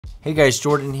Hey guys,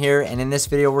 Jordan here, and in this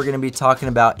video we're going to be talking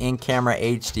about in-camera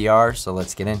HDR, so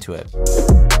let's get into it.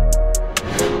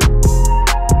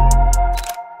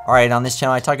 Alright, on this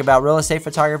channel I talk about real estate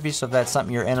photography, so if that's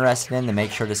something you're interested in, then make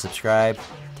sure to subscribe.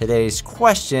 Today's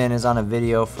question is on a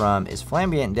video from Is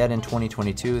Flambient Dead in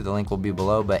 2022? The link will be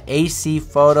below, but AC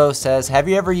Photo says, have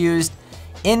you ever used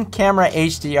in-camera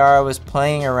HDR? I was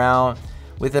playing around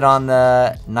with it on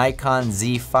the Nikon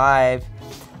Z5,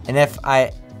 and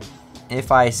if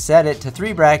I set it to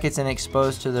 3 brackets and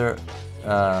expose to the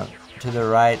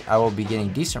right, I will be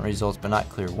getting decent results but not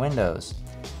clear windows.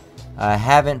 I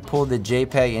haven't pulled the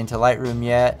JPEG into Lightroom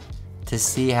yet to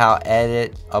see how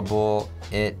editable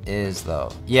it is though.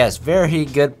 Yes, very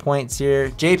good points here.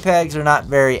 JPEGs are not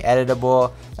very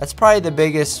editable. That's probably the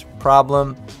biggest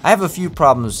problem. I have a few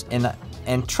problems,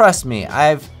 and trust me,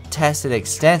 I've tested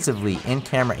extensively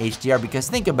in-camera HDR, because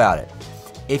think about it.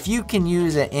 If you can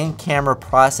use an in-camera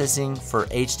processing for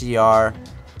HDR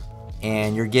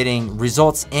and you're getting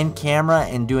results in camera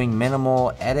and doing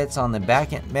minimal edits on the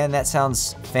back end, man, that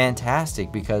sounds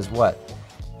fantastic, because what?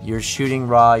 You're shooting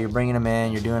raw, you're bringing them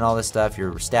in, you're doing all this stuff,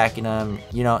 you're stacking them.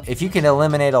 You know, if you can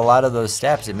eliminate a lot of those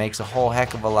steps, it makes a whole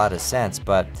heck of a lot of sense.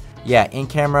 But yeah, in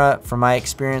camera, from my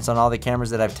experience on all the cameras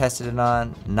that I've tested it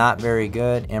on, not very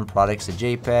good. End product's a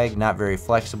JPEG, not very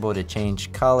flexible to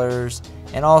change colors,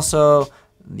 and also,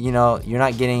 you know, you're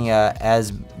not getting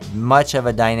as much of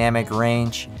a dynamic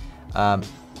range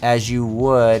as you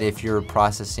would if you're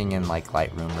processing in like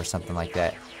Lightroom or something like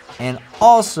that. And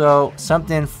also,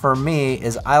 something for me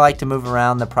is I like to move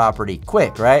around the property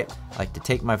quick, right? I like to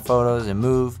take my photos and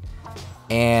move.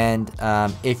 And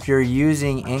if you're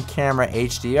using in-camera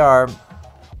HDR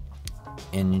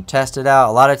and you test it out,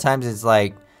 a lot of times it's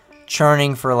like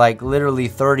churning for like literally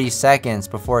 30 seconds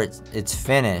before it's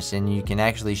finished and you can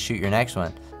actually shoot your next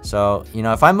one. So, you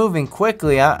know, if I'm moving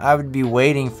quickly, I would be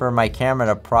waiting for my camera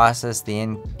to process the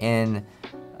in-camera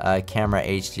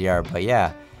HDR. But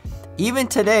yeah, even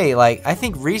today, like I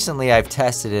think recently I've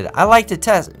tested it. I like to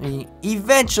test. I mean,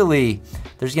 eventually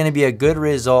there's going to be a good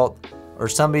result, or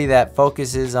somebody that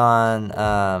focuses on,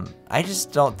 I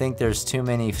just don't think there's too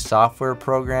many software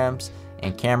programs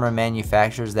and camera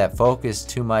manufacturers that focus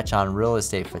too much on real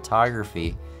estate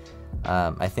photography.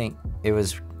 I think it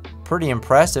was pretty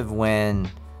impressive when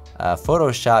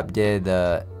Photoshop did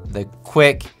the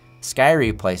quick sky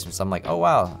replacements. I'm like, oh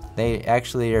wow, they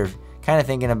actually are kind of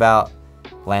thinking about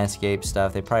landscape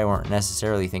stuff. They probably weren't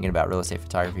necessarily thinking about real estate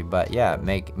photography, but yeah,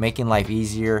 making life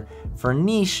easier for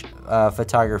niche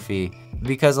photography,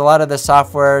 because a lot of the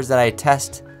softwares that I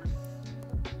test,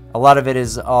 a lot of it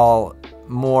is all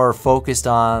more focused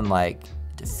on like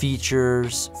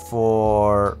features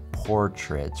for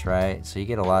portraits, right? So you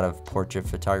get a lot of portrait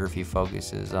photography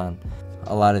focuses on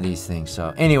a lot of these things.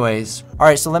 So anyways, all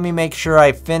right, so let me make sure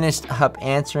I finished up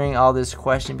answering all this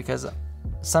question, because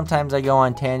sometimes I go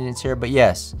on tangents here. But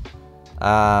yes,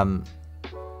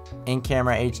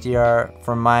 in-camera HDR,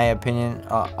 from my opinion,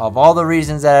 of all the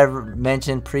reasons that I've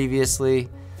mentioned previously,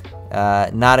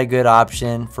 not a good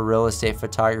option for real estate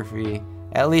photography,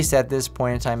 at least at this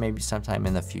point in time, maybe sometime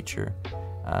in the future.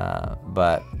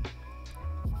 But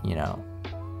you know,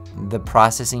 the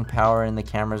processing power in the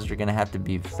cameras are gonna have to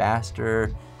be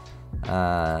faster.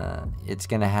 It's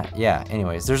gonna have, yeah,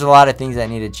 anyways, there's a lot of things that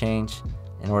need to change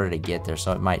in order to get there,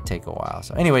 so it might take a while.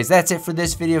 So anyways, that's it for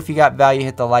this video. If you got value,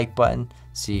 hit the like button.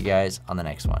 See you guys on the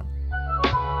next one.